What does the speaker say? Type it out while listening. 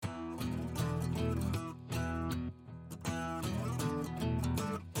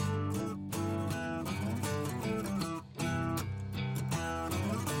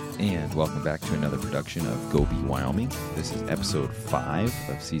and welcome back to another production of Go Be Wyoming. This is episode 5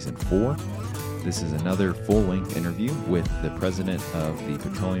 of season 4. This is another full-length interview with the president of the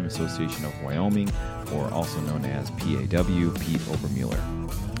Petroleum Association of Wyoming, or also known as PAW, Pete Obermueller.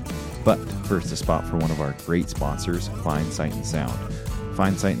 But first, a spot for one of our great sponsors, Fine Sight and Sound.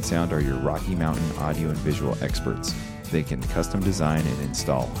 Fine Sight and Sound are your Rocky Mountain audio and visual experts. They can custom design and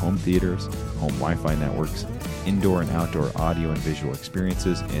install home theaters, home Wi-Fi networks, indoor and outdoor audio and visual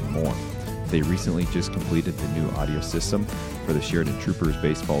experiences, and more. They recently just completed the new audio system for the Sheridan Troopers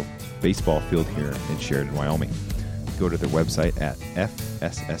baseball field here in Sheridan, Wyoming. Go to their website at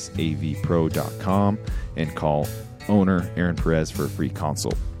fssavpro.com and call owner Aaron Perez for a free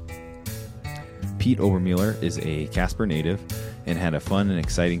consult. Pete Obermueller is a Casper native and had a fun and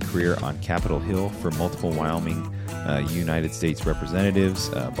exciting career on Capitol Hill for multiple Wyoming United States representatives,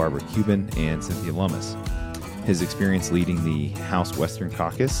 Barbara Cuban and Cynthia Lummis. His experience leading the House Western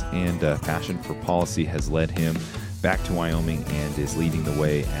Caucus and passion for policy has led him back to Wyoming and is leading the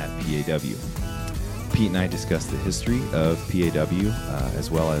way at PAW. Pete and I discussed the history of PAW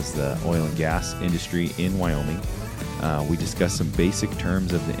as well as the oil and gas industry in Wyoming. We discussed some basic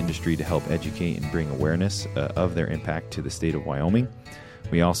terms of the industry to help educate and bring awareness of their impact to the state of Wyoming.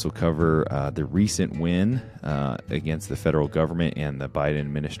 We also cover the recent win against the federal government and the Biden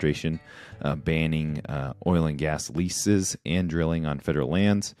administration banning oil and gas leases and drilling on federal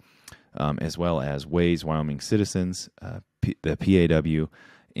lands, as well as ways Wyoming citizens, the PAW,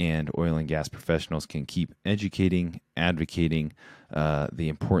 and oil and gas professionals can keep educating, advocating the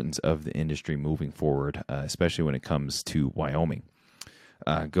importance of the industry moving forward, especially when it comes to Wyoming.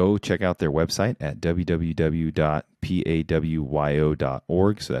 Go check out their website at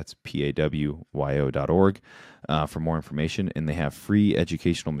www.pawyo.org. So that's pawyo.org for more information. And they have free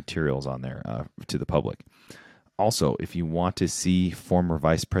educational materials on there to the public. Also, if you want to see former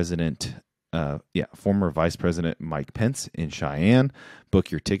Vice President Mike Pence in Cheyenne, book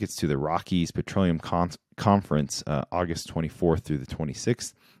your tickets to the Rockies Petroleum Conference August 24th through the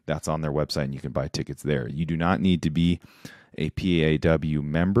 26th. That's on their website, and you can buy tickets there. You do not need to be a PAW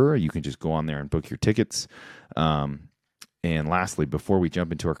member. You can just go on there and book your tickets. And lastly, before we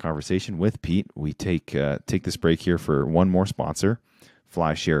jump into our conversation with Pete, we take this break here for one more sponsor,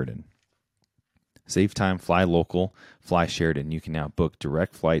 Fly Sheridan. Save time, fly local, fly Sheridan. You can now book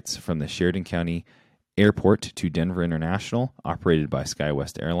direct flights from the Sheridan County Airport to Denver International, operated by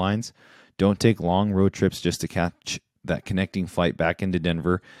SkyWest Airlines. Don't take long road trips just to catch that connecting flight back into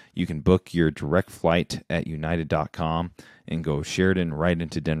Denver. You can book your direct flight at united.com and go Sheridan right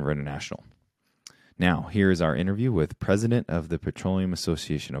into Denver International. Now, here is our interview with President of the Petroleum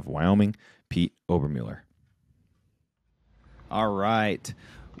Association of Wyoming, Pete Obermueller. All right.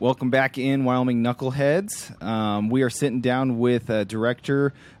 Welcome back in, Wyoming Knuckleheads. We are sitting down with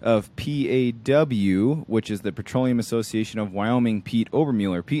Director of PAW, which is the Petroleum Association of Wyoming, Pete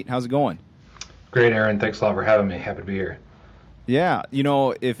Obermueller. Pete, how's it going? Great, Aaron. Thanks a lot for having me. Happy to be here. Yeah,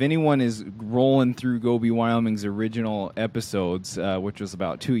 if anyone is rolling through Go Be Wyoming's original episodes, which was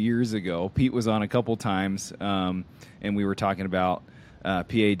about 2 years ago, Pete was on a couple times, and we were talking about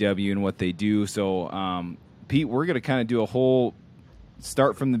PAW and what they do. So, Pete, we're going to kind of do a whole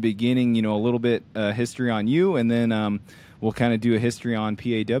start from the beginning, a little bit history on you, and then we'll kind of do a history on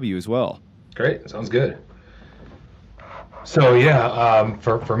PAW as well. Great, sounds good. So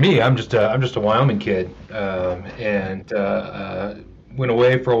for me, I'm just a Wyoming kid, and went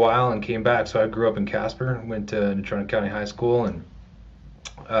away for a while and came back. So I grew up in Casper, went to Natrona County High School, and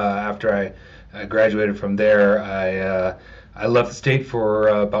after I graduated from there, I left the state for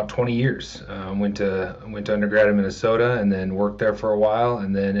about 20 years. Went to undergrad in Minnesota, and then worked there for a while,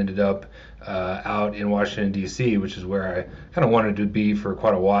 and then ended up out in Washington D.C., which is where I kind of wanted to be for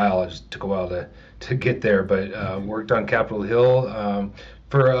quite a while. It just took a while to get there, but worked on Capitol Hill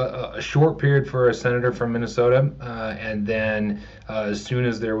for a short period for a senator from Minnesota, and then as soon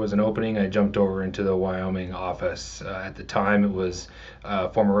as there was an opening, I jumped over into the Wyoming office. At the time, it was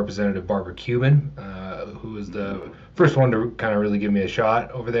former Representative Barbara Cuban, who was the first one to kind of really give me a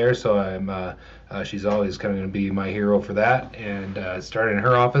shot over there. So she's always kind of going to be my hero for that, and started in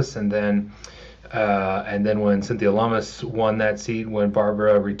her office, and then when Cynthia Lummis won that seat, when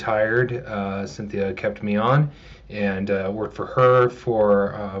Barbara retired, Cynthia kept me on and worked for her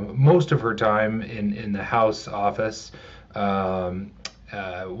for most of her time in the House office.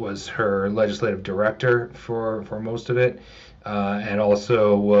 Was her legislative director for most of it, and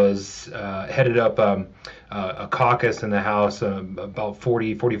also was headed up a caucus in the House, about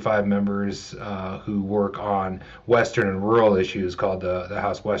 45 members who work on Western and rural issues called the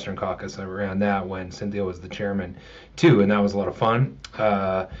House Western Caucus. I ran that when Cynthia was the chairman, too, and that was a lot of fun.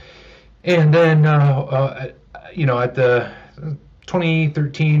 And then, at the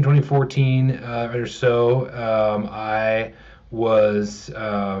 2013, 2014 or so, I was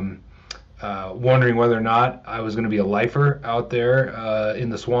wondering whether or not I was going to be a lifer out there in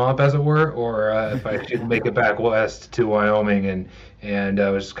the swamp, as it were, or if I should make it back west to Wyoming, and I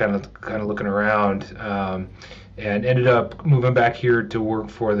was kind of looking around, and ended up moving back here to work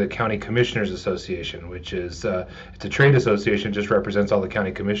for the County Commissioners Association, which is it's a trade association, just represents all the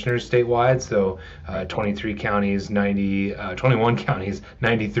county commissioners statewide. So 23 counties, 21 counties,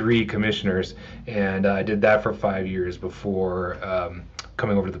 93 commissioners, and I did that for 5 years before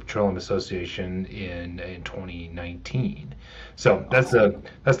coming over to the Petroleum Association in 2019. So that's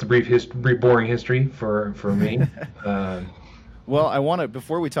the brief boring history for me. Well, I want to,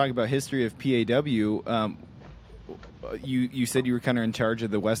 before we talk about history of PAW, you said you were kind of in charge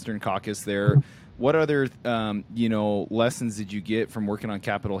of the Western Caucus there. What other lessons did you get from working on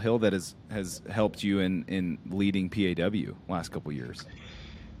Capitol Hill that has helped you in leading PAW last couple of years?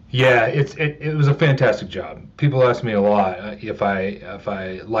 Yeah, it was a fantastic job. People ask me a lot if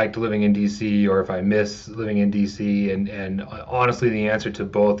I liked living in DC or if I miss living in DC, and honestly, the answer to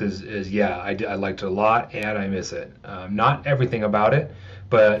both is yeah, I liked it a lot and I miss it. Not everything about it,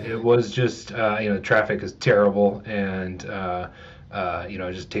 but it was just traffic is terrible, and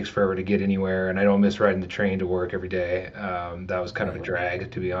it just takes forever to get anywhere, and I don't miss riding the train to work every day. That was kind of a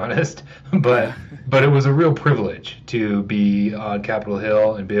drag, to be honest, but it was a real privilege to be on Capitol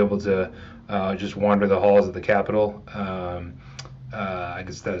Hill and be able to just wander the halls of the Capitol. I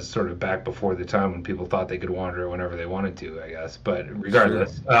guess that's sort of back before the time when people thought they could wander whenever they wanted to, I guess. But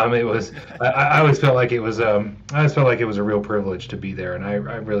regardless, it was. I always felt like it was. A real privilege to be there, and I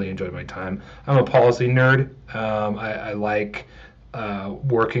really enjoyed my time. I'm a policy nerd. I like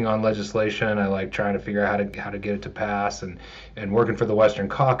working on legislation. I like trying to figure out how to get it to pass, and working for the Western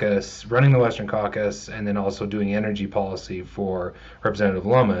Caucus, running the Western Caucus, and then also doing energy policy for Representative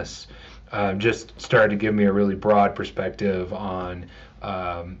Lummis. Just started to give me a really broad perspective on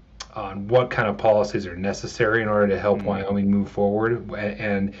what kind of policies are necessary in order to help Wyoming move forward,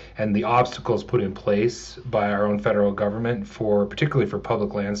 and the obstacles put in place by our own federal government particularly for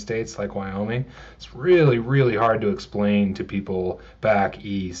public land states like Wyoming. It's really, really hard to explain to people back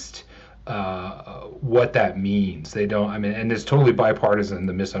east what that means. They don't. I mean, and it's totally bipartisan.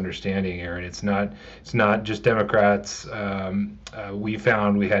 The misunderstanding, Aaron. It's not just Democrats. We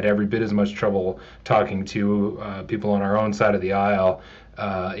found we had every bit as much trouble talking to people on our own side of the aisle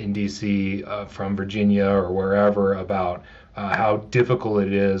in D.C. From Virginia or wherever about how difficult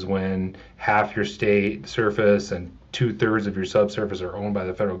it is when half your state surface and 2/3 of your subsurface are owned by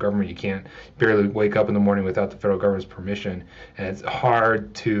the federal government. You can't barely wake up in the morning without the federal government's permission, and it's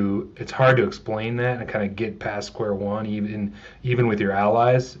hard to explain that and kind of get past square one, even with your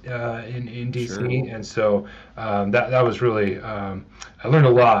allies in DC. Sure. And so that was really I learned a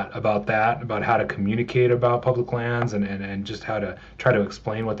lot about that, about how to communicate about public lands and just how to try to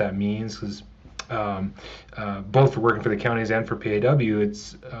explain what that means, because both for working for the counties and for PAW,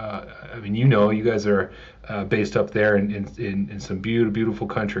 it's you guys are based up there in some beautiful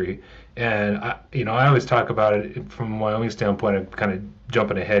country, and I always talk about it from a Wyoming standpoint. I'm kind of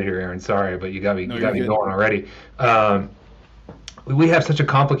jumping ahead here, Aaron. Sorry, but you got me going already. We have such a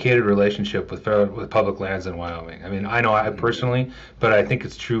complicated relationship with public lands in Wyoming. I mean, I know I personally, but I think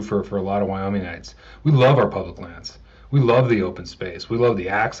it's true for a lot of Wyomingites. We love our public lands. We love the open space. We love the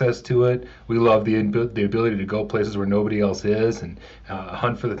access to it. We love the ability to go places where nobody else is, and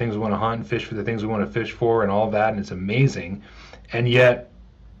hunt for the things we want to hunt, fish for the things we want to fish for, and all of that, and it's amazing. And yet,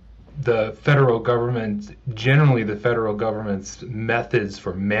 the federal government's methods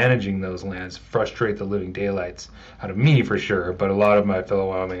for managing those lands frustrate the living daylights out of me, for sure, but a lot of my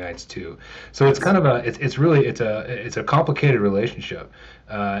fellow Wyomingites too. So it's kind of it's a complicated relationship,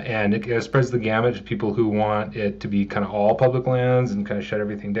 and it spreads the gamut to people who want it to be kind of all public lands and kind of shut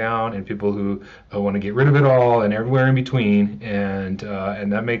everything down, and people who want to get rid of it all and everywhere in between, and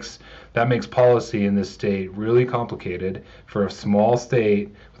that makes policy in this state really complicated for a small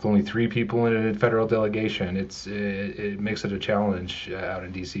state with only 3 people in a federal delegation. It makes it a challenge out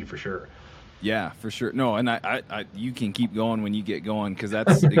in DC for sure. Yeah, for sure. No, and I you can keep going when you get going, because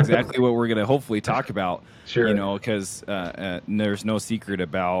that's exactly what we're going to hopefully talk about. Sure. Because there's no secret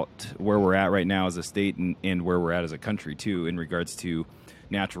about where we're at right now as a state and where we're at as a country too, in regards to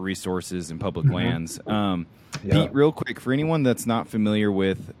natural resources and public Mm-hmm. lands. Yeah. Pete, real quick, for anyone that's not familiar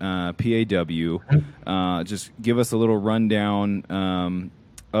with PAW, just give us a little rundown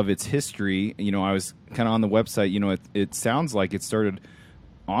of its history. You know, I was kind of on the website. You know, it sounds like it started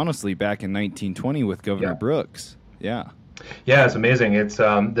honestly back in 1920 with Governor Brooks. Yeah. Yeah, it's amazing. It's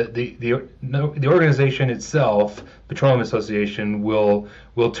the organization itself, Petroleum Association, will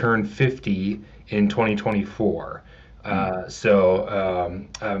turn 50 in 2024. So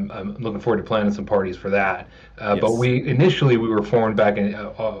I'm looking forward to planning some parties for that. But we were formed back in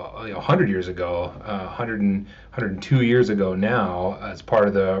 100 years ago, 102 years ago now, as part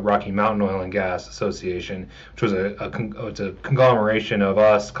of the Rocky Mountain Oil and Gas Association, which was it's a conglomeration of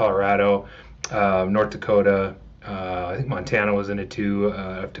us, Colorado, North Dakota. I think Montana was in it too.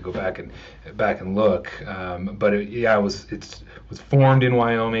 I have to go back and look. But it was formed in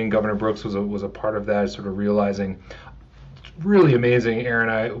Wyoming. Governor Brooks was a part of that, sort of realizing. Really amazing. Aaron,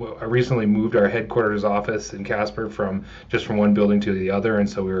 I recently moved our headquarters office in Casper from one building to the other, and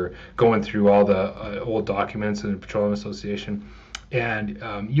so we were going through all the old documents in the Petroleum Association, and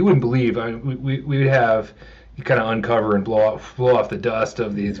you wouldn't believe we would have. You kind of uncover and blow off the dust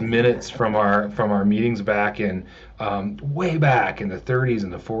of these minutes from our meetings back in way back in the 30s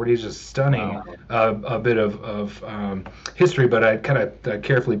and the 40s. Just stunning. Wow. A bit of history, but I kind of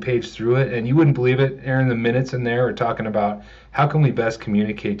carefully paged through it, and you wouldn't believe it, Aaron. The minutes in there are talking about how can we best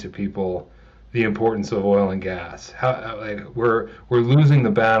communicate to people the importance of oil and gas. How we're losing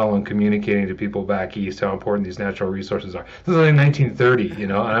the battle in communicating to people back east how important these natural resources are. This is like 1930, you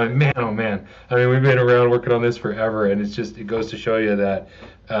know. And I mean, man, oh man. I mean, we've been around working on this forever, and it goes to show you that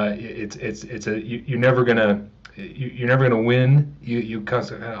you're never gonna win. You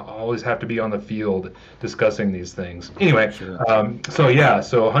constantly always have to be on the field discussing these things. Anyway, sure. So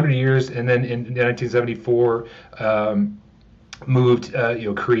 100 years, and then in 1974.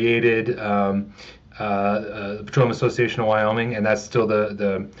 Created the Petroleum Association of Wyoming, and that's still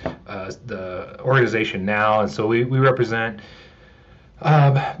the organization now. And so we represent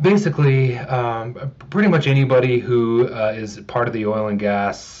basically pretty much anybody who is part of the oil and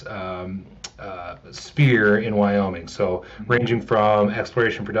gas sphere in Wyoming. So ranging from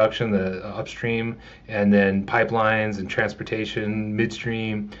exploration, production, the upstream, and then pipelines and transportation,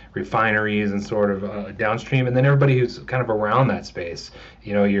 midstream, refineries, and sort of downstream, and then everybody who's kind of around that space.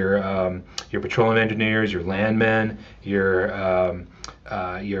 You know, your petroleum engineers, your landmen, your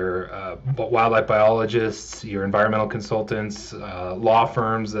wildlife biologists, your environmental consultants, law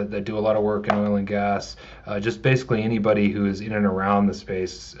firms that do a lot of work in oil and gas. Just basically anybody who is in and around the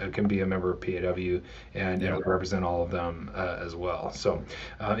space can be a member of PAW, and we represent all of them as well. So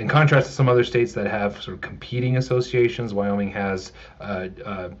in contrast to some other states that have sort of competing associations, Wyoming has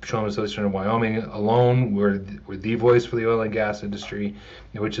Petroleum Association of Wyoming alone. We're the voice for the oil and gas industry,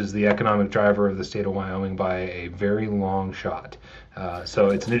 which is the economic driver of the state of Wyoming by a very long shot.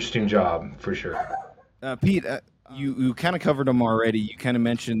 So it's an interesting job for sure. Pete, you kind of covered them already. You kind of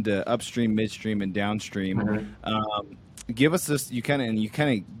mentioned upstream, midstream, and downstream. Mm-hmm. Give us this. You kind of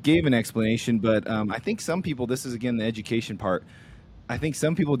gave an explanation, but I think some people. This is again the education part. I think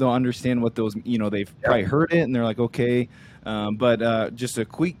some people don't understand what those. You know, they've probably heard it and they're like, okay, but just a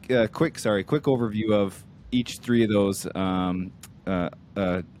quick overview of each three of those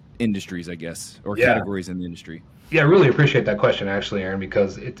industries, I guess, or categories in the industry. Yeah, I really appreciate that question, actually, Aaron,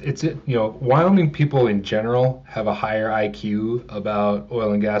 because it's Wyoming people in general have a higher IQ about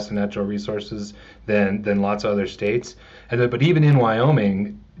oil and gas and natural resources than lots of other states, but even in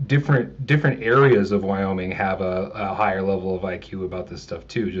Wyoming, different areas of Wyoming have a higher level of IQ about this stuff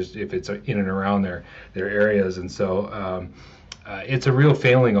too, just if it's in and around their areas, and so. It's a real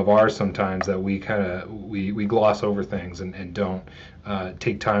failing of ours sometimes that we gloss over things and don't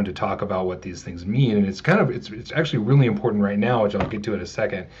take time to talk about what these things mean. And it's actually really important right now, which I'll get to in a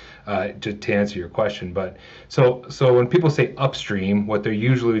second, to answer your question. But so when people say upstream, what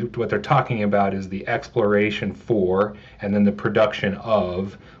they're talking about is the exploration for and then the production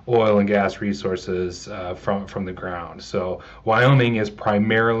of oil and gas resources from the ground. So Wyoming is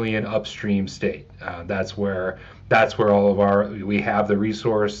primarily an upstream state. That's where all of we have the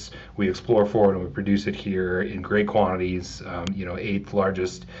resource, we explore for it, and we produce it here in great quantities. 8th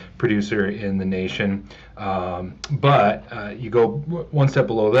largest producer in the nation. But you go one step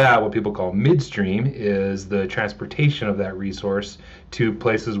below that, what people call midstream is the transportation of that resource to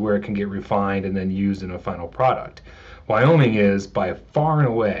places where it can get refined and then used in a final product. Wyoming is by far and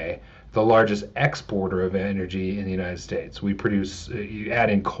away the largest exporter of energy in the United States. We produce, you add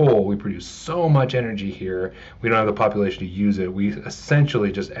in coal, we produce so much energy here. We don't have the population to use it. We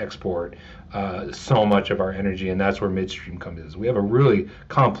essentially just export so much of our energy, and that's where midstream comes in. We have a really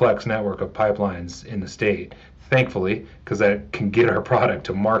complex network of pipelines in the state, thankfully, because that can get our product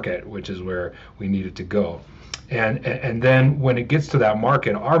to market, which is where we need it to go. And then when it gets to that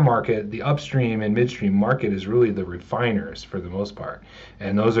market, our market, the upstream and midstream market, is really the refiners for the most part.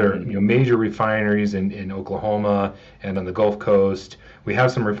 And those are major refineries in Oklahoma and on the Gulf Coast. We have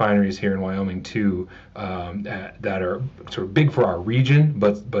some refineries here in Wyoming too, that are sort of big for our region,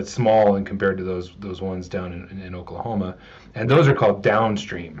 but small in compared to those ones down in Oklahoma. And those are called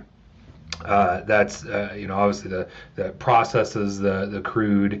downstream. That's obviously the processes the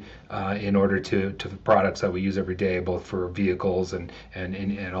crude in order to products that we use every day, both for vehicles and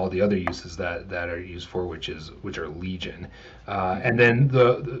all the other uses that are used for, which are legion. And then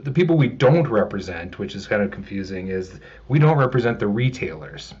the people we don't represent, which is kind of confusing, is we don't represent the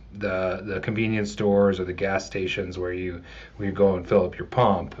retailers, the convenience stores or the gas stations where you go and fill up your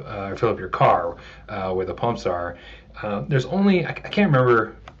pump or fill up your car where the pumps are. There's only, I can't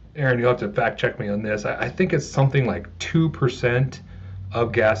remember. Aaron, you'll have to fact check me on this. I think it's something like 2%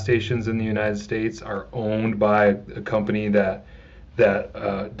 of gas stations in the United States are owned by a company that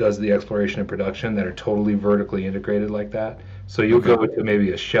does the exploration and production, that are totally vertically integrated like that. So you'll go to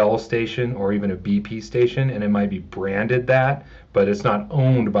maybe a Shell station or even a BP station, and it might be branded that, but it's not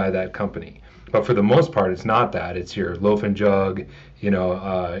owned by that company. But for the most part, it's not that. It's your Loaf and Jug,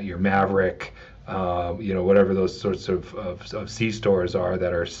 your Maverick, whatever those sorts of C-stores are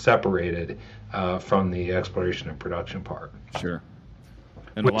that are separated from the exploration and production part. Sure.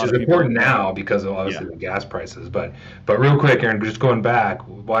 And which is important now because of obviously the gas prices. But real quick, Aaron, just going back,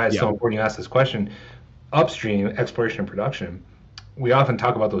 why it's so important you ask this question. Upstream, exploration and production, we often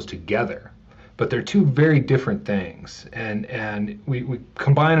talk about those together, but they're two very different things. And we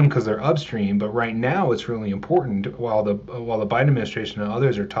combine them because they're upstream, but right now it's really important while the Biden administration and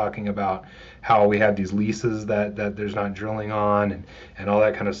others are talking about how we have these leases that there's not drilling on and all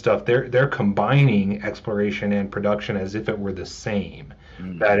that kind of stuff. They're combining exploration and production as if it were the same.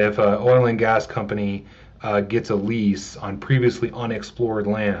 That if an oil and gas company gets a lease on previously unexplored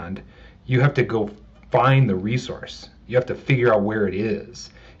land, you have to go find the resource. You have to figure out where it is.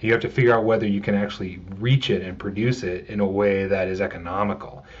 You have to figure out whether you can actually reach it and produce it in a way that is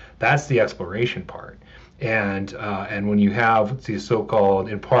economical. That's the exploration part. And when you have these so-called,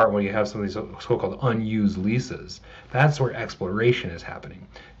 in part, when you have some of these so-called unused leases, that's where exploration is happening.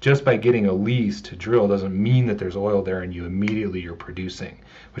 Just by getting a lease to drill doesn't mean that there's oil there and you're producing,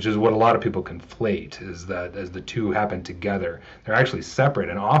 which is what a lot of people conflate, is that as the two happen together, they're actually separate,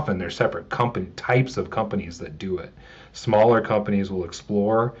 and often they're separate types of companies that do it. Smaller companies will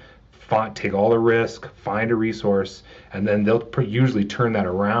explore, take all the risk, find a resource, and then they'll usually turn that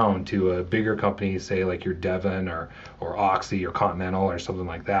around to a bigger company, say like your Devon or Oxy or Continental or something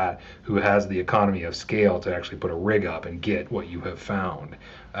like that, who has the economy of scale to actually put a rig up and get what you have found.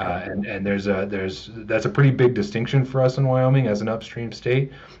 And that's a pretty big distinction for us in Wyoming as an upstream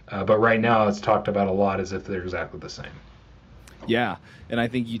state. But right now it's talked about a lot as if they're exactly the same. Yeah, and I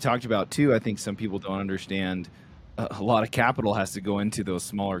think you talked about too, I think some people don't understand a lot of capital has to go into those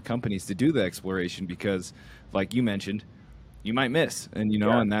smaller companies to do the exploration because, like you mentioned, you might miss, and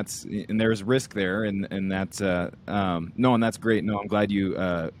and there's risk there, and that's and that's great. No, I'm glad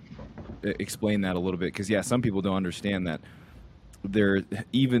you explained that a little bit because some people don't understand that there,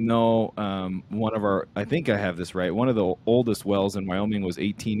 even though I think I have this right, one of the oldest wells in Wyoming was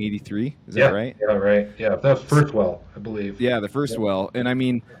 1883. Is that right? Yeah, right. Yeah, that's the first well, I believe. Yeah, the first well, and I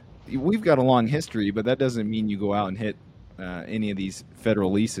mean, we've got a long history, but that doesn't mean you go out and hit any of these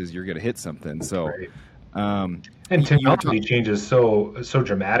federal leases. You're going to hit something. So, right. And technology changes so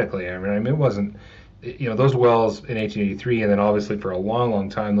dramatically. I mean, it wasn't, those wells in 1883, and then obviously for a long, long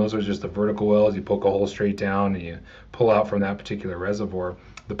time, those were just the vertical wells. You poke a hole straight down and you pull out from that particular reservoir.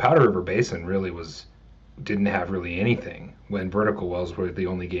 The Powder River Basin really didn't have really anything when vertical wells were the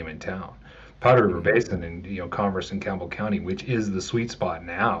only game in town. Powder River Basin in Converse and Campbell County, which is the sweet spot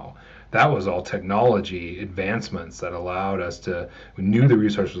now, that was all technology advancements that allowed us we knew the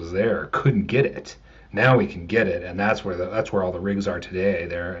resource was there, couldn't get it. Now we can get it, and that's where all the rigs are today.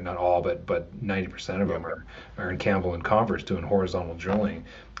 They're not all, but 90% of them are in Campbell and Converse doing horizontal drilling.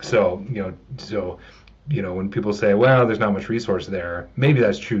 So when people say, well, there's not much resource there, maybe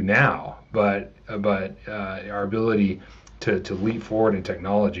that's true now, but our ability to leap forward in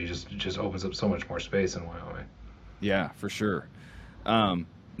technology just opens up so much more space in Wyoming. Yeah, for sure.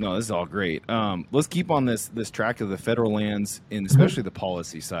 No, this is all great. Let's keep on this track of the federal lands and especially the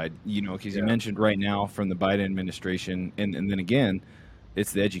policy side, because you mentioned right now from the Biden administration, and then again,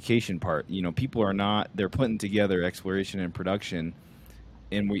 it's the education part. People are not, they're putting together exploration and production,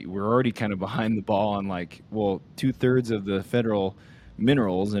 and we're already kind of behind the ball on like, well, 2/3 of the federal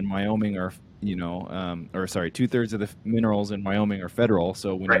minerals in Wyoming are, 2/3 of the minerals in Wyoming are federal.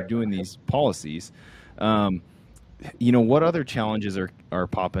 So when you're doing these policies, what other challenges are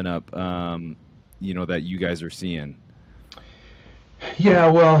popping up, that you guys are seeing? Yeah,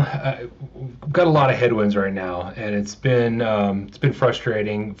 well, we've got a lot of headwinds right now, and it's been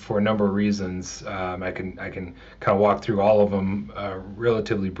frustrating for a number of reasons. I can kind of walk through all of them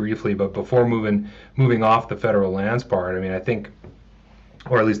relatively briefly, but before moving off the federal lands part, I mean, I think,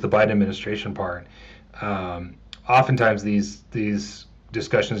 or at least the Biden administration part, oftentimes these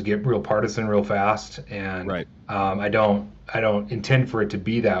discussions get real partisan real fast, and right. I don't intend for it to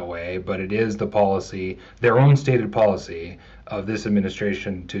be that way, but it is the policy, their own stated policy of this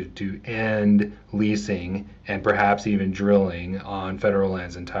administration to end leasing and perhaps even drilling on federal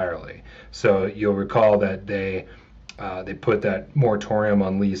lands entirely. So you'll recall that they put that moratorium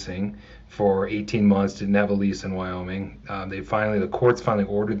on leasing for 18 months, didn't have a lease in Wyoming. The courts finally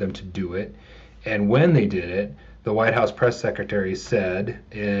ordered them to do it, and when they did it, the White House press secretary said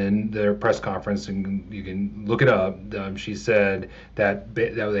in their press conference, and you can look it up, she said that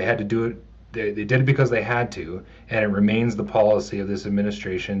they had to do it. They did it because they had to, and it remains the policy of this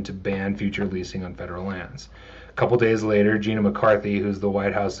administration to ban future leasing on federal lands. A couple days later, Gina McCarthy, who's the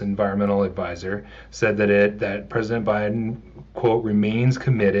White House environmental advisor, said that President Biden, quote, remains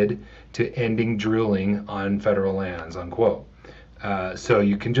committed to ending drilling on federal lands, unquote. So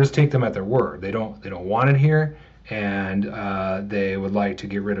you can just take them at their word. They don't want it here, and they would like to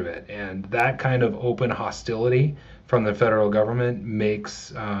get rid of it. And that kind of open hostility from the federal government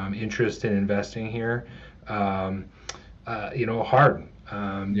makes interest in investing here, hard.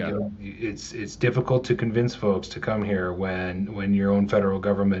 It's difficult to convince folks to come here when your own federal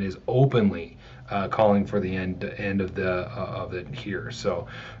government is openly calling for the end of it here. So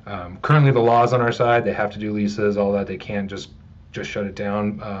currently the law's on our side. They have to do leases, all that. They can't just shut it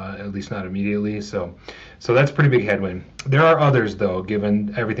down, at least not immediately. So that's a pretty big headwind. There are others, though,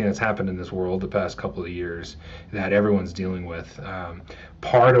 given everything that's happened in this world the past couple of years, that everyone's dealing with.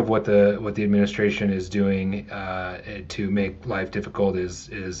 Part of what the administration is doing to make life difficult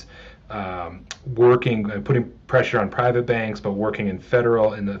is working, putting pressure on private banks, but working in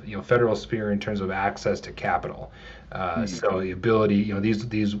the federal sphere in terms of access to capital. So the ability,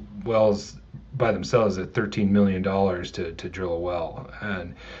 these wells by themselves at $13 million to drill a well,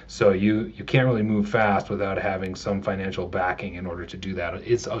 and so you can't really move fast without having some financial backing in order to do that.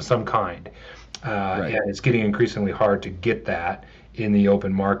 It's of some kind, right. And it's getting increasingly hard to get that in the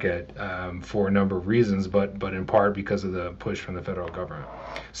open market for a number of reasons, but in part because of the push from the federal government.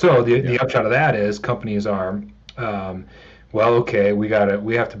 So the upshot of that is companies are, we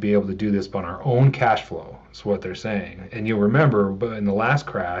have to be able to do this on our own cash flow. Is what they're saying. And you'll remember, but in the last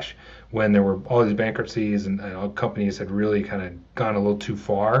crash, when there were all these bankruptcies and companies had really kind of gone a little too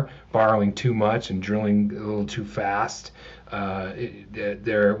far, borrowing too much and drilling a little too fast,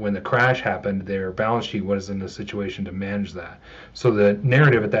 when the crash happened, their balance sheet was in a situation to manage that. So the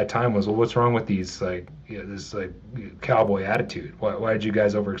narrative at that time was, well, what's wrong with these this cowboy attitude? Why did you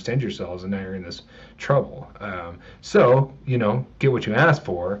guys overextend yourselves and now you're in this trouble? So get what you asked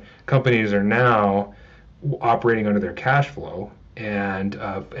for. Companies are now operating under their cash flow and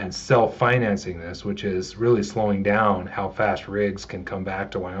self-financing this, which is really slowing down how fast rigs can come back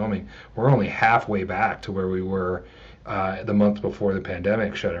to Wyoming. We're only halfway back to where we were the month before the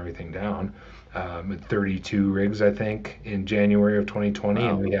pandemic shut everything down, with 32 rigs, I think, in January of 2020, wow.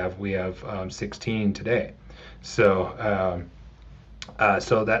 And we have 16 today. So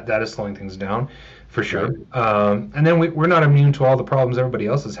that is slowing things down. For sure. Right. And then we're not immune to all the problems everybody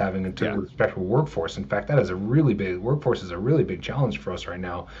else is having in terms of respect for workforce. In fact, workforce is a really big challenge for us right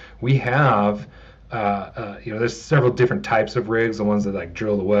now. We have, there's several different types of rigs, the ones that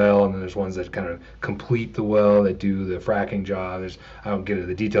drill the well, and then there's ones that kind of complete the well, that do the fracking job. I don't get into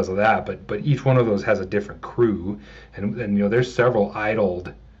the details of that, but each one of those has a different crew. And there's several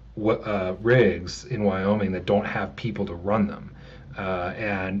idled rigs in Wyoming that don't have people to run them.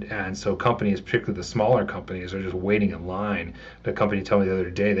 And so companies, particularly the smaller companies, are just waiting in line. The company told me the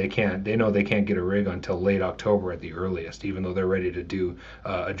other day they know they can't get a rig until late October at the earliest, even though they're ready to do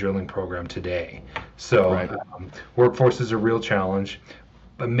a drilling program today. So right. Workforce is a real challenge.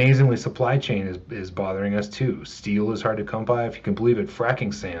 amazingly, supply chain is bothering us too. Steel is hard to come by. If you can believe it,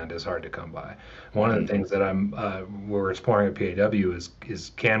 fracking sand is hard to come by. One of the things that we're exploring at PAW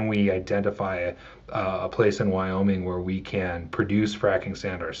is can we identify a place in Wyoming where we can produce fracking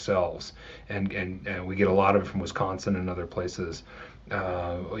sand ourselves, and we get a lot of it from Wisconsin and other places.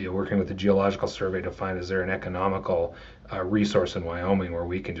 Working with the Geological Survey to find is there an economical resource in Wyoming where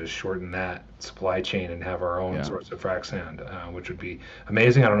we can just shorten that supply chain and have our own source of frac sand, which would be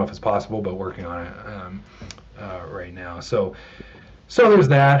amazing. I don't know if it's possible, but working on it right now. So there's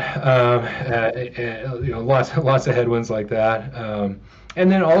that. Lots of headwinds like that. And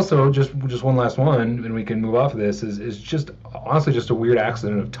then also just one last one, and we can move off of this, is just honestly just a weird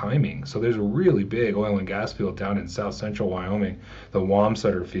accident of timing. So there's a really big oil and gas field down in south central Wyoming, the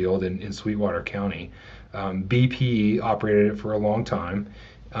Wamsutter field in Sweetwater County. BP operated it for a long time,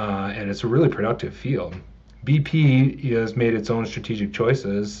 and it's a really productive field. BP has made its own strategic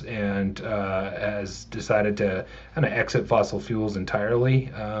choices and has decided to kind of exit fossil fuels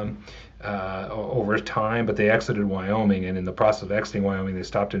entirely over time, but they exited Wyoming, and in the process of exiting Wyoming, they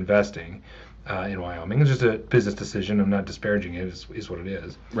stopped investing in Wyoming. It's just a business decision. I'm not disparaging it. Is what it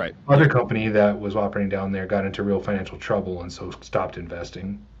is. Right. Other company that was operating down there got into real financial trouble, and so stopped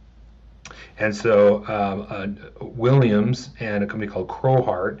investing. And so Williams and a company called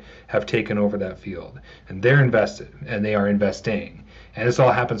Crowheart have taken over that field, and they're invested, and they are investing. And this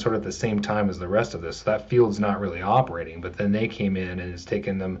all happened sort of at the same time as the rest of this. So that field's not really operating, but then they came in, and it's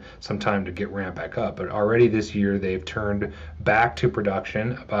taken them some time to get ramped back up. But already this year, they've turned back to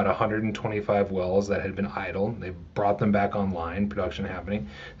production about 125 wells that had been idle. They've brought them back online, production happening.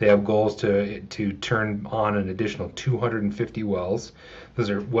 They have goals to turn on an additional 250 wells. Those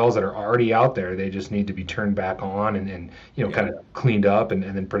are wells that are already out there. They just need to be turned back on and kind of cleaned up, and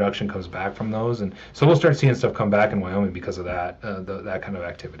then production comes back from those. And so we'll start seeing stuff come back in Wyoming because of that, that kind of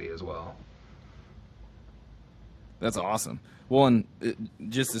activity as well. That's awesome. Well, and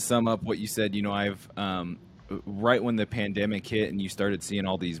just to sum up what you said, I've right when the pandemic hit and you started seeing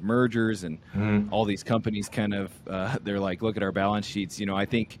all these mergers and all these companies kind of they're like, look at our balance sheets. I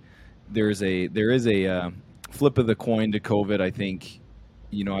think there is a flip of the coin to COVID. I think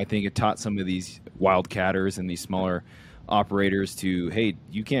it taught some of these wildcatters and these smaller operators to, hey,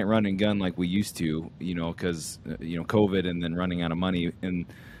 you can't run and gun like we used to, because COVID and then running out of money. And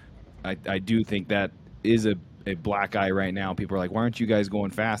I do think that is a black eye right now. People are like, why aren't you guys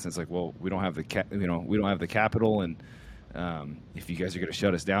going fast? And it's like, well, we don't have the capital, and if you guys are going to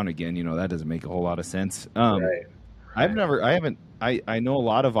shut us down again, that doesn't make a whole lot of sense. Right. I know a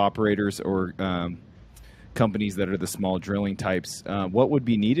lot of operators or companies that are the small drilling types. What would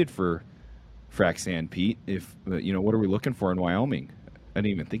be needed for frac sand, Pete? If what are we looking for in Wyoming? I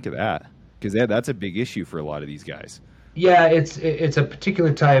didn't even think of that, because that's a big issue for a lot of these guys. Yeah, it's a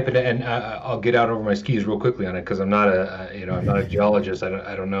particular type, and I'll get out over my skis real quickly on it because I'm not a geologist.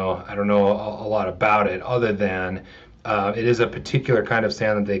 I don't know a lot about it, other than it is a particular kind of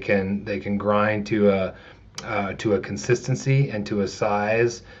sand that they can grind to a consistency and to a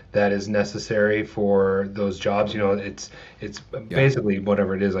size that is necessary for those jobs. It's basically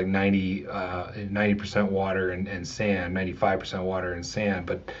whatever it is, like 90% water and sand, 95% water and sand,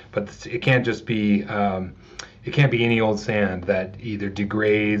 but it can't just be it can't be any old sand that either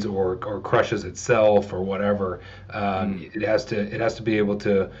degrades or crushes itself or whatever. It has to be able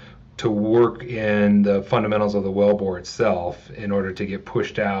to work in the fundamentals of the wellbore itself in order to get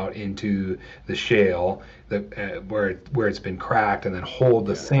pushed out into the shale where it's been cracked, and then hold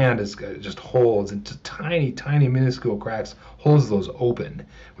the sand just holds into tiny minuscule cracks, holds those open,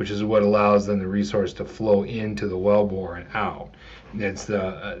 which is what allows then the resource to flow into the wellbore and out. That's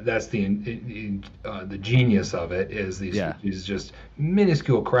the genius of it, is these just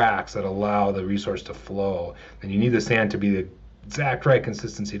minuscule cracks that allow the resource to flow, and you need the sand to be the exact right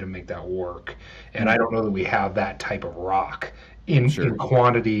consistency to make that work. And I don't know that we have that type of rock in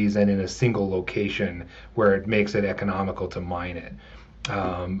quantities and in a single location where it makes it economical to mine it.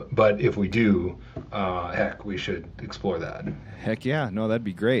 But if we do, heck, we should explore that. Heck yeah, no, that'd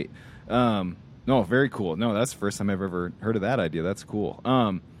be great. No, very cool. No, that's the first time I've ever heard of that idea. That's cool.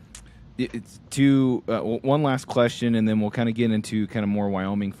 One last question, and then we'll kind of get into kind of more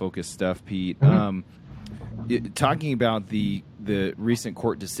Wyoming focused stuff, Pete. Talking about the recent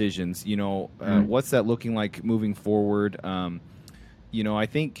court decisions, what's that looking like moving forward? I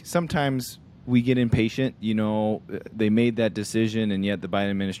think sometimes we get impatient. They made that decision, and yet the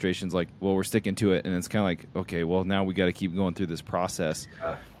Biden administration's like, well, we're sticking to it. And it's kind of like, okay, well, now we got to keep going through this process.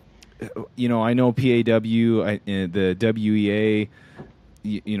 I know PAW, the WEA,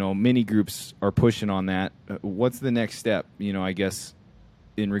 many groups are pushing on that. What's the next step? I guess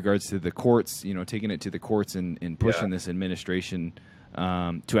in regards to the courts, taking it to the courts and pushing this administration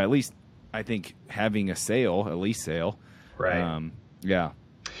to at least, I think, having a lease sale. Right. Yeah.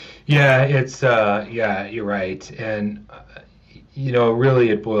 Yeah, it's you're right. And really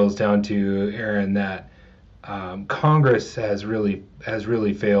it boils down to, Aaron, that Congress has really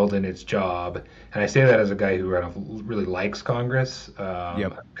failed in its job. And I say that as a guy who really likes Congress.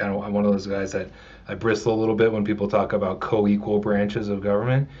 I'm one of those guys that I bristle a little bit when people talk about co-equal branches of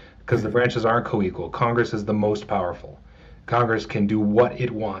government, because the branches aren't co-equal. Congress is the most powerful. Congress can do what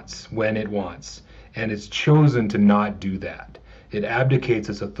it wants when it wants, and it's chosen to not do that. It abdicates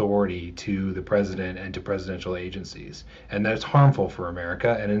its authority to the president and to presidential agencies, and that's harmful for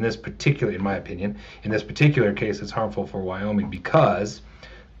America. And in my opinion, in this particular case, it's harmful for Wyoming because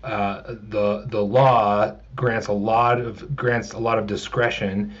the law grants a lot of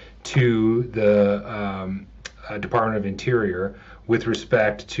discretion to the Department of Interior with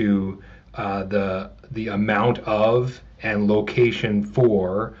respect to the amount of and location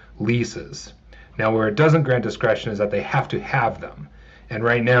for leases. Now, where it doesn't grant discretion is that they have to have them. And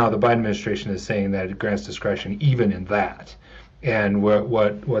right now, the Biden administration is saying that it grants discretion even in that. And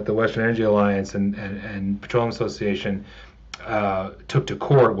what the Western Energy Alliance and Petroleum Association took to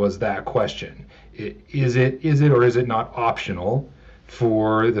court was that question. Is it or is it not optional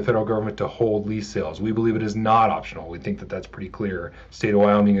for the federal government to hold lease sales? We believe it is not optional. We think that that's pretty clear. State of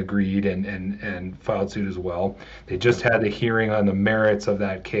Wyoming agreed and filed suit as well. They just had the hearing on the merits of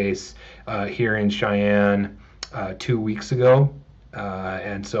that case here in Cheyenne 2 weeks ago.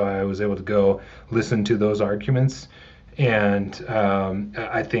 And so I was able to go listen to those arguments. And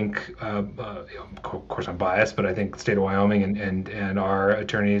I think, of course, I'm biased, but I think the state of Wyoming and our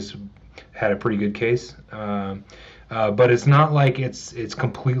attorneys had a pretty good case. But it's not like it's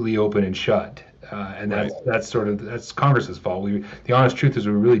completely open and shut, and that's Congress's fault. The honest truth is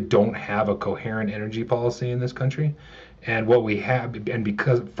we really don't have a coherent energy policy in this country, and what we have, and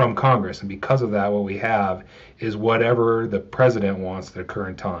because from Congress, and because of that, what we have is whatever the president wants at the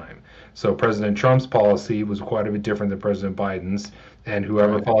current time. So President Trump's policy was quite a bit different than President Biden's, and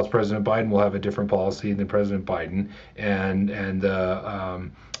whoever follows President Biden will have a different policy than President Biden, and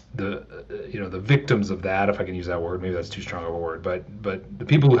the victims of that, if I can use that word, maybe that's too strong of a word, but the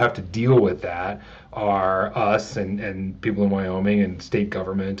people who have to deal with that are us and people in Wyoming and state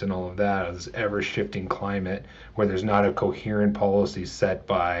government and all of that, this ever-shifting climate where there's not a coherent policy set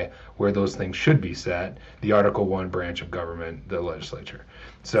by where those things should be set, the Article 1 branch of government, the legislature.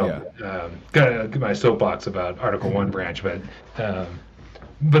 So gotta get my soapbox about Article 1 branch, but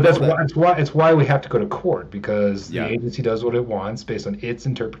it's why we have to go to court, because the agency does what it wants based on its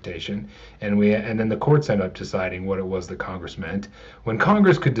interpretation, and then the courts end up deciding what it was that Congress meant when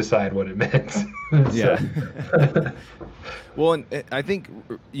Congress could decide what it meant. Well, and I think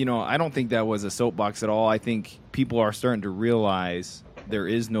I don't think that was a soapbox at all. I think people are starting to realize there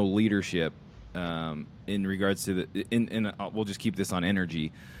is no leadership in regards to we'll just keep this on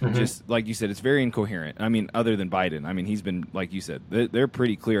energy. Mm-hmm. Just like you said, it's very incoherent. I mean, other than Biden, I mean, he's been, like you said, they're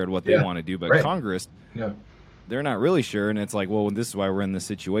pretty clear on what they want to do, but Congress, they're not really sure. And it's like, well, this is why we're in this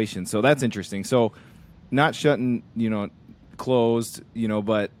situation. So that's interesting. So not shutting, closed,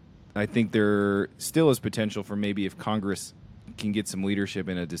 but I think there still is potential for maybe if Congress can get some leadership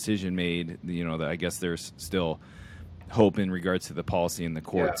and a decision made, that I guess there's still hope in regards to the policy in the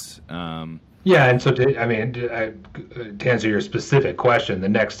courts. And so to answer your specific question, the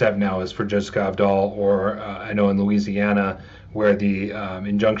next step now is for Jessica Abdal, or I know in Louisiana where the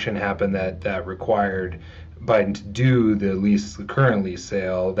injunction happened that required Biden to do the current lease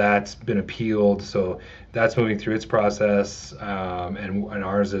sale, that's been appealed, so that's moving through its process, and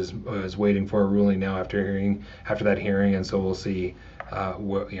ours is waiting for a ruling now after that hearing, and so we'll see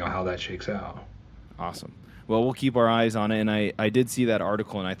how that shakes out. Awesome. Well, we'll keep our eyes on it, and I did see that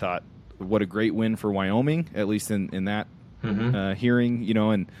article, and I thought, what a great win for Wyoming, at least in that hearing,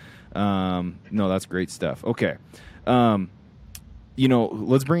 and no, that's great stuff. Okay.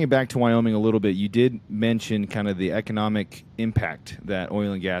 Let's bring it back to Wyoming a little bit. You did mention kind of the economic impact that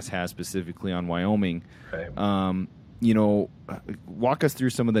oil and gas has specifically on Wyoming. Okay. Walk us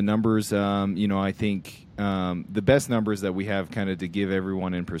through some of the numbers. I think the best numbers that we have kind of to give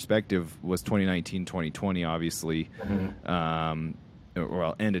everyone in perspective was 2019, 2020, obviously. Mm-hmm.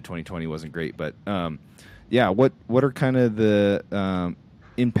 End of 2020 wasn't great, but what are kind of the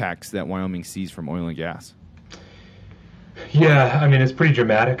impacts that Wyoming sees from oil and gas? Yeah, I mean, it's pretty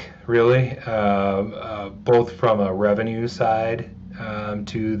dramatic, really, both from a revenue side,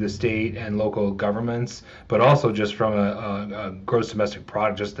 to the state and local governments, but also just from a gross domestic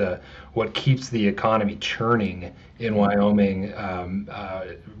product, just what keeps the economy churning in Wyoming,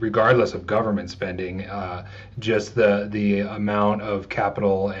 regardless of government spending, just the amount of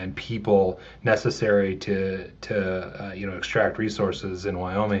capital and people necessary to extract resources in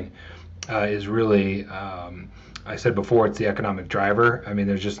Wyoming is really, I said before, it's the economic driver. I mean,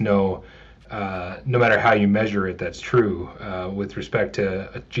 there's just no matter how you measure it, that's true. With respect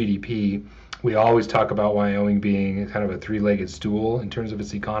to GDP, we always talk about Wyoming being kind of a three-legged stool in terms of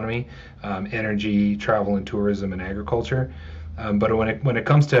its economy: energy, travel and tourism, and agriculture. But when it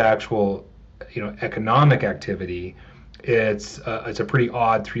comes to actual, economic activity, it's a pretty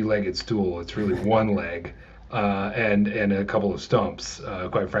odd three-legged stool. It's really one leg and a couple of stumps,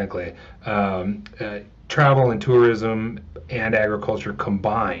 quite frankly. Travel and tourism and agriculture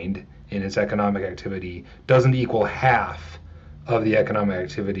combined in its economic activity doesn't equal half of the economic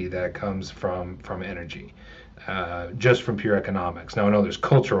activity that comes from energy, just from pure economics. Now, I know there's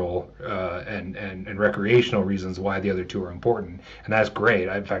cultural and recreational reasons why the other two are important, and that's great.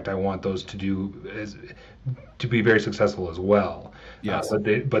 In fact, I want those to be very successful as well. Yes.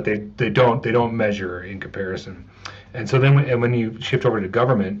 But they don't measure in comparison. And so then when you shift over to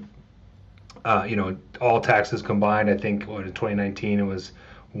government, all taxes combined, I think in 2019 it was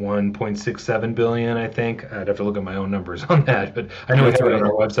 1.67 billion, I think. I'd have to look at my own numbers on that, but I know we have it on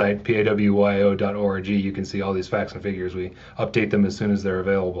our website, pawyo.org. You can see all these facts and figures. We update them as soon as they're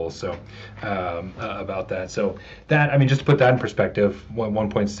available. So about that. So that, just to put that in perspective,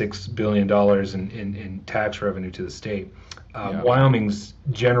 $1.6 billion in tax revenue to the state. Wyoming's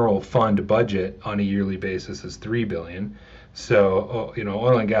general fund budget on a yearly basis is $3 billion. So,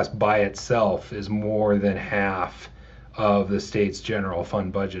 oil and gas by itself is more than half of the state's general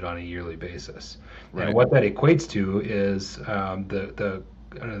fund budget on a yearly basis. Right. And what that equates to is the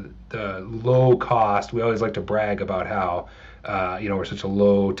low cost. We always like to brag about how we're such a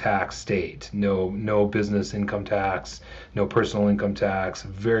low tax state. No business income tax, no personal income tax,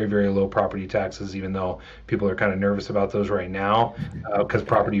 very, very low property taxes, even though people are kind of nervous about those right now because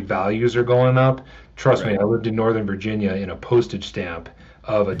property values are going up. Trust me, I lived in Northern Virginia in a postage stamp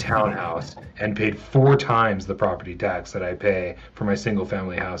of a townhouse and paid 4 times the property tax that I pay for my single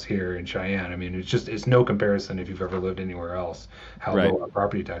family house here in Cheyenne. It's no comparison if you've ever lived anywhere else, how low our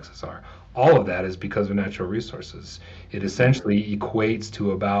property taxes are. All of that is because of natural resources. It essentially equates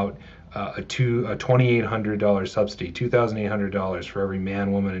to about a $2,800 subsidy, $2,800 for every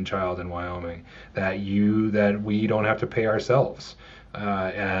man, woman, and child in Wyoming that we don't have to pay ourselves.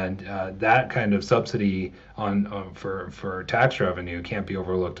 That kind of subsidy for tax revenue can't be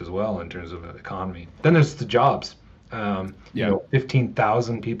overlooked as well in terms of economy. Then there's the jobs.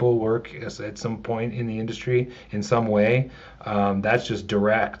 15,000 people work at some point in the industry in some way. That's just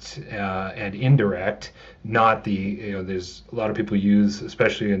direct and indirect. Not there's a lot of people use,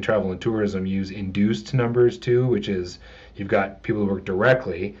 especially in travel and tourism, use induced numbers too, which is you've got people who work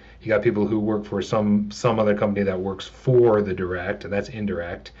directly. You got people who work for some other company that works for the direct, and that's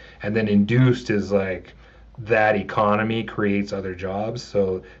indirect. And then induced is like that economy creates other jobs.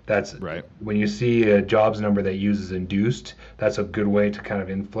 So that's right. When you see a jobs number that uses induced, that's a good way to kind of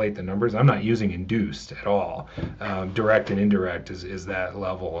inflate the numbers. I'm not using induced at all. Direct and indirect is that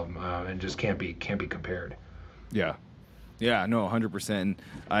level, and just can't be compared. Yeah, no, 100%.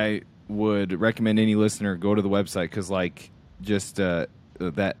 I would recommend any listener go to the website because,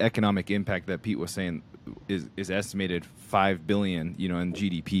 that economic impact that Pete was saying is estimated $5 billion, in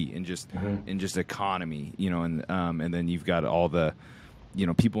GDP in just economy, and then you've got all the,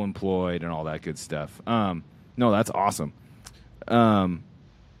 people employed and all that good stuff. No, that's awesome. I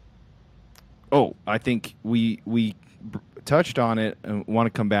think we touched on it and want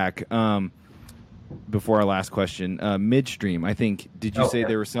to come back before our last question. Midstream, I think. Did you say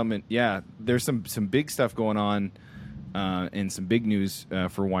there was something? Yeah, there's some big stuff going on. And some big news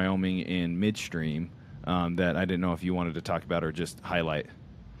for Wyoming in midstream that I didn't know if you wanted to talk about or just highlight.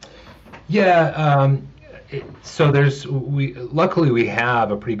 Yeah, so luckily we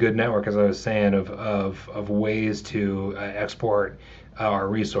have a pretty good network, as I was saying, of ways to export our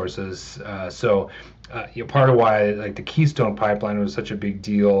resources. Part of why the Keystone Pipeline was such a big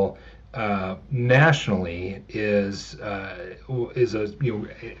deal nationally is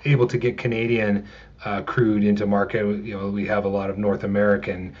able to get Canadian crude into market. We have a lot of North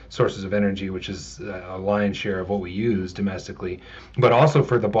American sources of energy, which is a lion's share of what we use domestically, but also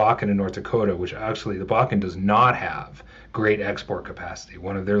for the Bakken in North Dakota, which actually the Bakken does not have great export capacity.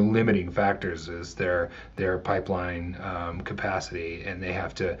 One of their limiting factors is their pipeline capacity, and they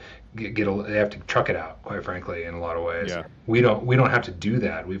have to they have to truck it out, quite frankly, in a lot of ways. Yeah. We don't have to do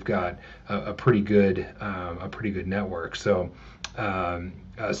that. We've got a pretty good network. So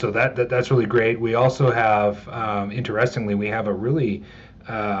that's really great. We also have, interestingly, we have a really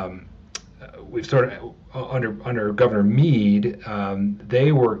we've sort of under Governor Meade,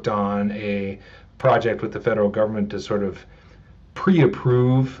 they worked on a project with the federal government to sort of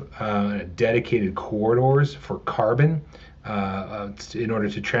pre-approve dedicated corridors for carbon in order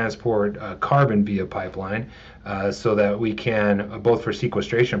to transport carbon via pipeline, so that we can, both for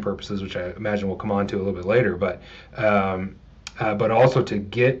sequestration purposes, which I imagine we'll come on to a little bit later, but also to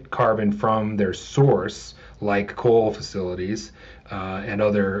get carbon from their source, like coal facilities and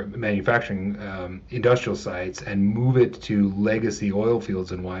other manufacturing industrial sites, and move it to legacy oil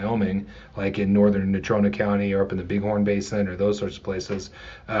fields in Wyoming, like in northern Natrona County or up in the Bighorn Basin or those sorts of places,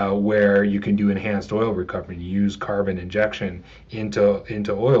 where you can do enhanced oil recovery. You use carbon injection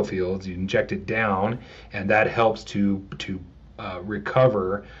into oil fields. You inject it down, and that helps to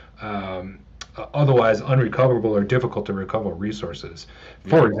recover otherwise unrecoverable or difficult to recover resources.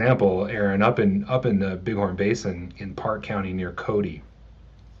 For example, Aaron, up in the Bighorn Basin in Park County near Cody,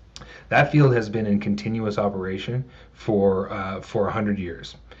 that field has been in continuous operation for 100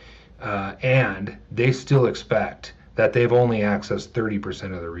 years, and they still expect that they've only accessed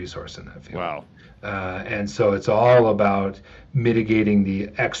 30% of the resource in that field. Wow. And so it's all about mitigating the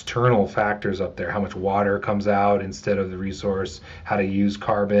external factors up there, how much water comes out instead of the resource, how to use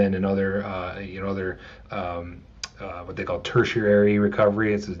carbon and other what they call tertiary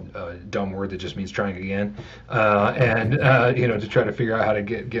recovery. It's a dumb word that just means trying again, to try to figure out how to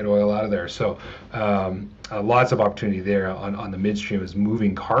get oil out of there. So lots of opportunity there on the midstream is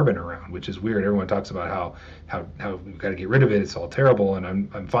moving carbon around, which is weird. Everyone talks about how we've got to get rid of it. It's all terrible, and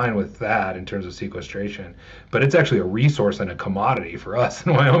I'm fine with that in terms of sequestration. But it's actually a resource and a commodity for us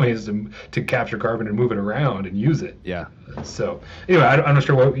in Wyoming, is to capture carbon and move it around and use it. Yeah. So anyway, I'm not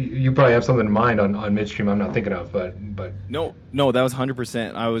sure what you probably have something in mind on midstream I'm not thinking of, but no, that was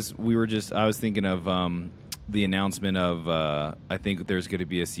 100%. I was thinking of the announcement of I think there's going to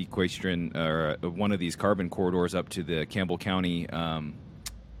be a sequestration or one of these carbon corridors up to the Campbell County.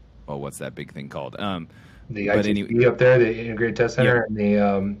 What's that big thing called? The ITC up there, the Integrated Test Center, and the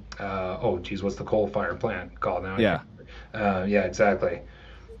what's the coal-fired plant called now? Yeah, exactly.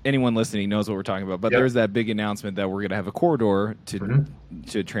 Anyone listening knows what we're talking about, but there's that big announcement that we're going to have a corridor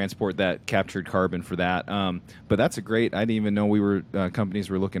to transport that captured carbon for that. But that's a great. I didn't even know companies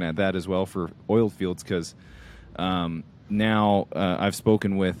were looking at that as well for oil fields, because now I've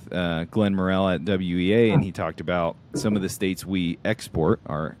spoken with Glenn Morrell at WEA, and he talked about some of the states we export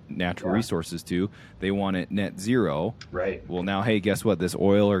our natural resources to. They want it net zero. Right. Well, now, hey, guess what? This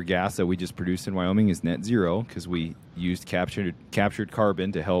oil or gas that we just produced in Wyoming is net zero because we used captured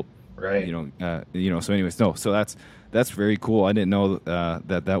carbon to help. Right. So anyways, so that's very cool. I didn't know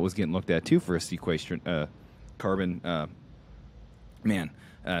that was getting looked at too for a sequestration carbon.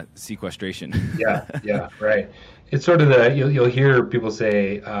 Sequestration. Yeah, right. It's sort of you'll hear people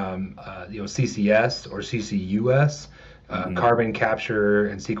say CCS or CCUS, carbon capture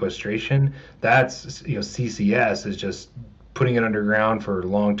and sequestration. That's CCS is just putting it underground for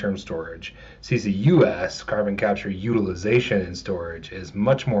long-term storage. CCUS, carbon capture utilization and storage, is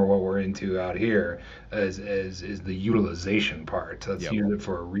much more what we're into out here, is the utilization part. Let's use it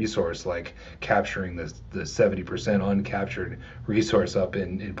for a resource like capturing the 70% uncaptured resource up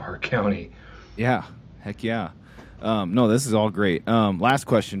in Park County. Yeah, heck yeah. No, this is all great. Last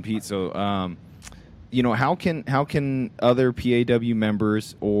question, Pete. So, how can other PAW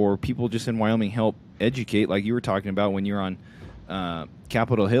members or people just in Wyoming help educate, like you were talking about when you're on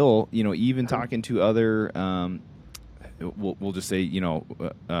Capitol Hill, even talking to other, we'll just say,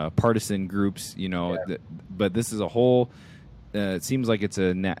 partisan groups, but this is a whole, it seems like it's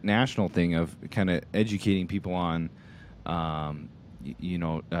a national thing of kind of educating people on,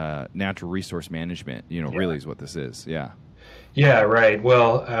 natural resource management, really is what this is. Yeah. Yeah, right.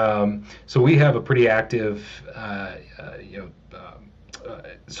 Well, so we have a pretty active,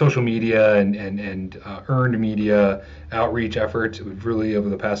 social media and earned media outreach efforts. We've really, over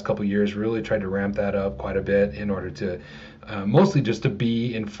the past couple of years, really tried to ramp that up quite a bit in order to mostly just to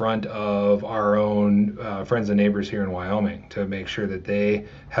be in front of our own friends and neighbors here in Wyoming, to make sure that they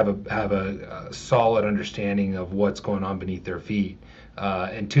have a solid understanding of what's going on beneath their feet.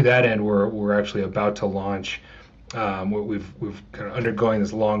 And to that end, we're actually about to launch. We've kind of undergoing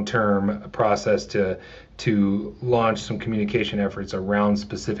this long-term process to to launch some communication efforts around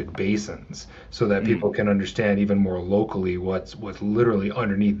specific basins so that people can understand even more locally what's literally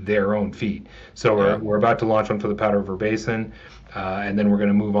underneath their own feet. So we're about to launch one for the Powder River Basin. And then we're going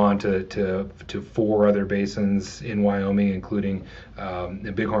to move on to 4 other basins in Wyoming, including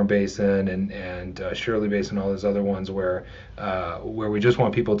the Bighorn Basin and Shirley Basin, all those other ones where we just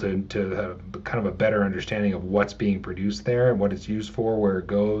want people to have kind of a better understanding of what's being produced there and what it's used for, where it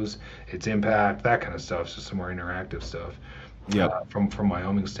goes, its impact, that kind of stuff. So some more interactive stuff. From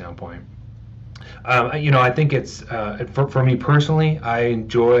Wyoming's standpoint. I think it's for me personally, I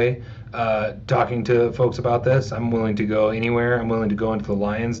enjoy talking to folks about this. I'm willing to go anywhere. I'm willing to go into the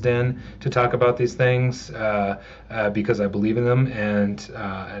lion's den to talk about these things because I believe in them, and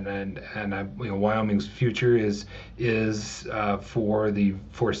Wyoming's future is for the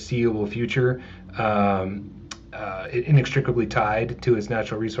foreseeable future. Inextricably tied to its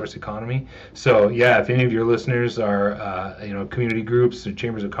natural resource economy. So yeah, if any of your listeners are community groups or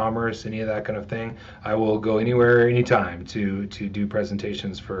chambers of commerce, any of that kind of thing, I will go anywhere, anytime to do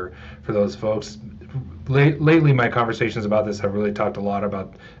presentations for those folks. Lately, my conversations about this have really talked a lot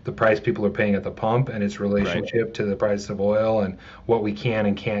about the price people are paying at the pump and its relationship to the price of oil and what we can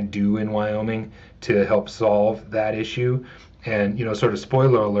and can't do in Wyoming to help solve that issue. And sort of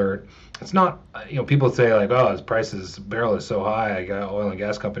spoiler alert, it's not, people say like, oh, this barrel is so high, oil and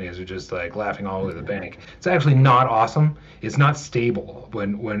gas companies are just like laughing all over the bank. It's actually not awesome. It's not stable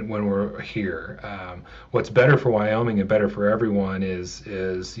when we're here. What's better for Wyoming and better for everyone is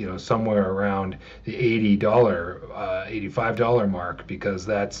somewhere around the $80, $85 mark, because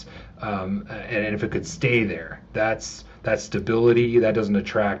that's and if it could stay there, that's stability. That doesn't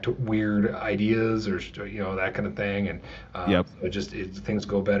attract weird ideas or that kind of thing, and things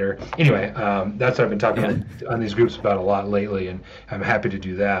go better. Anyway, that's what I've been talking about on these groups about a lot lately, and I'm happy to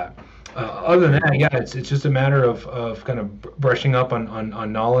do that. Other than that, it's just a matter of kind of brushing up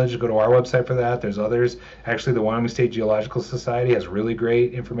on knowledge. Go to our website for that. There's others. Actually, the Wyoming State Geological Society has really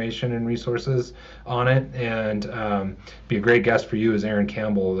great information and resources on it. And be a great guest for you is Erin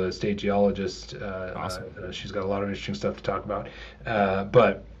Campbell, the state geologist. Awesome. She's got a lot of interesting stuff to talk about.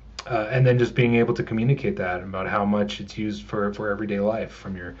 And then just being able to communicate that about how much it's used for everyday life,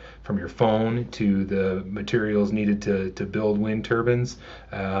 from your phone to the materials needed to build wind turbines.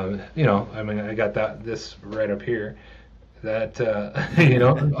 I got this right up here. That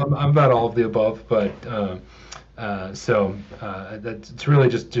I'm about all of the above, but it's really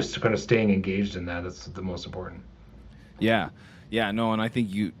just kind of staying engaged in that. That's the most important. Yeah, no, and I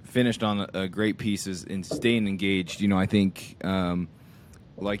think you finished on a great piece in staying engaged. I think.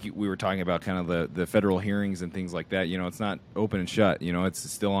 Like we were talking about, kind of the federal hearings and things like that. It's not open and shut.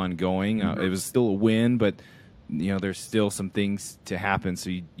 It's still ongoing. It was still a win, but there's still some things to happen.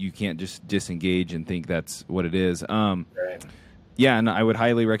 So you can't just disengage and think that's what it is. Right. Yeah, and I would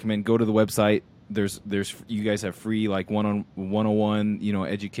highly recommend go to the website. There's you guys have free like 101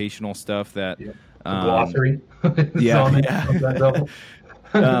 educational stuff that glossary.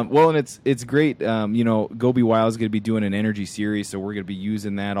 Well, and it's great. Go Be Wild is going to be doing an energy series, so we're going to be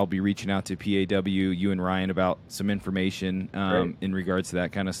using that. I'll be reaching out to PAW, you and Ryan, about some information in regards to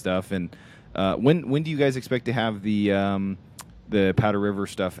that kind of stuff. And when do you guys expect to have the Powder River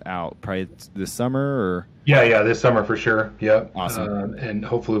stuff out? Probably this summer, or? Yeah, this summer for sure. Yep. Awesome. And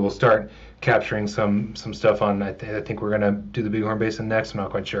hopefully we'll start capturing some stuff on. I think we're going to do the Bighorn Basin next. I'm not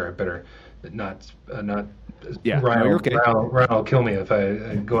quite sure. I better not. Yeah, Ryan, you're okay. Ryan will kill me if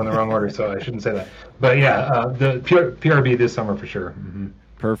I go in the wrong order, so I shouldn't say that. But yeah, the PRB this summer for sure. Mm-hmm.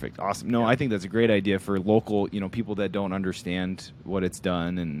 Perfect, awesome. No, I think that's a great idea for local, people that don't understand what it's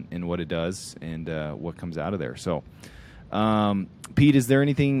done and what it does and what comes out of there. So, Pete, is there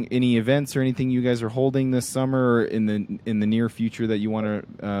any events or anything you guys are holding this summer or in the near future that you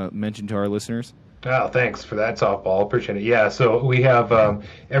want to mention to our listeners? Oh, thanks for that softball. Appreciate it. Yeah, so we have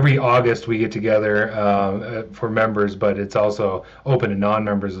every August we get together for members, but it's also open to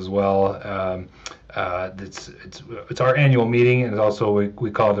non-members as well. It's our annual meeting, and it's also we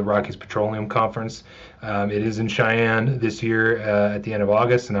call it the Rockies Petroleum Conference. It is in Cheyenne this year at the end of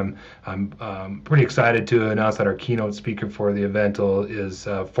August, and I'm pretty excited to announce that our keynote speaker for the event is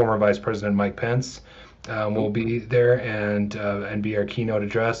former Vice President Mike Pence. Will be there and be our keynote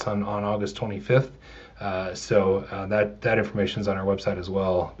address on August 25th. So that information is on our website as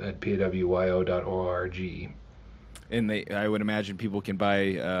well at pawyo.org. And I would imagine people can buy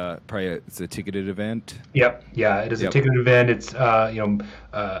it's a ticketed event. Yep. Yeah, it is a ticketed event. It's an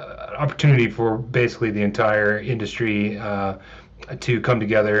opportunity for basically the entire industry to come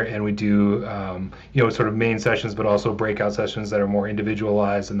together, and we do sort of main sessions, but also breakout sessions that are more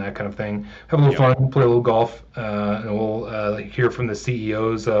individualized and that kind of thing. Have a little fun, play a little golf, and we'll hear from the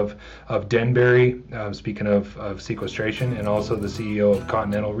CEOs of Denbury, speaking of sequestration, and also the CEO of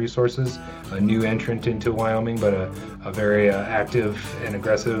Continental Resources, a new entrant into Wyoming, but a very active and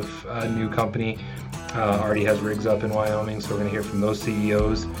aggressive new company. Already has rigs up in Wyoming, so we're going to hear from those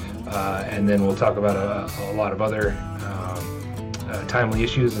CEOs, and then we'll talk about a lot of other timely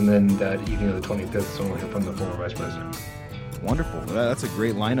issues, and then that evening of the 25th, so we'll hear from the former vice president. Wonderful. That's a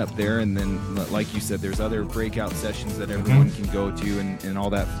great lineup there. And then, like you said, there's other breakout sessions that everyone can go to and all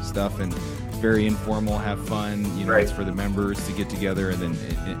that stuff. And very informal, have fun. It's for the members to get together, and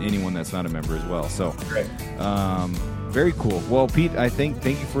then anyone that's not a member as well. So, very cool. Well, Pete, thank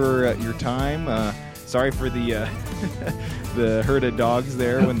you for your time. Sorry for the the herd of dogs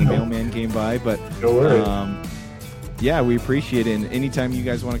there when the mailman came by, but no worries. Yeah, we appreciate it. And anytime you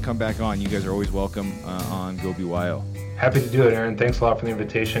guys want to come back on, you guys are always welcome on Go BYO. Happy to do it, Aaron. Thanks a lot for the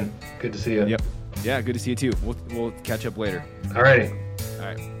invitation. Good to see you. Yep. Yeah, good to see you too. We'll catch up later. All righty. All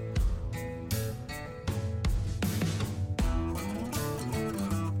right.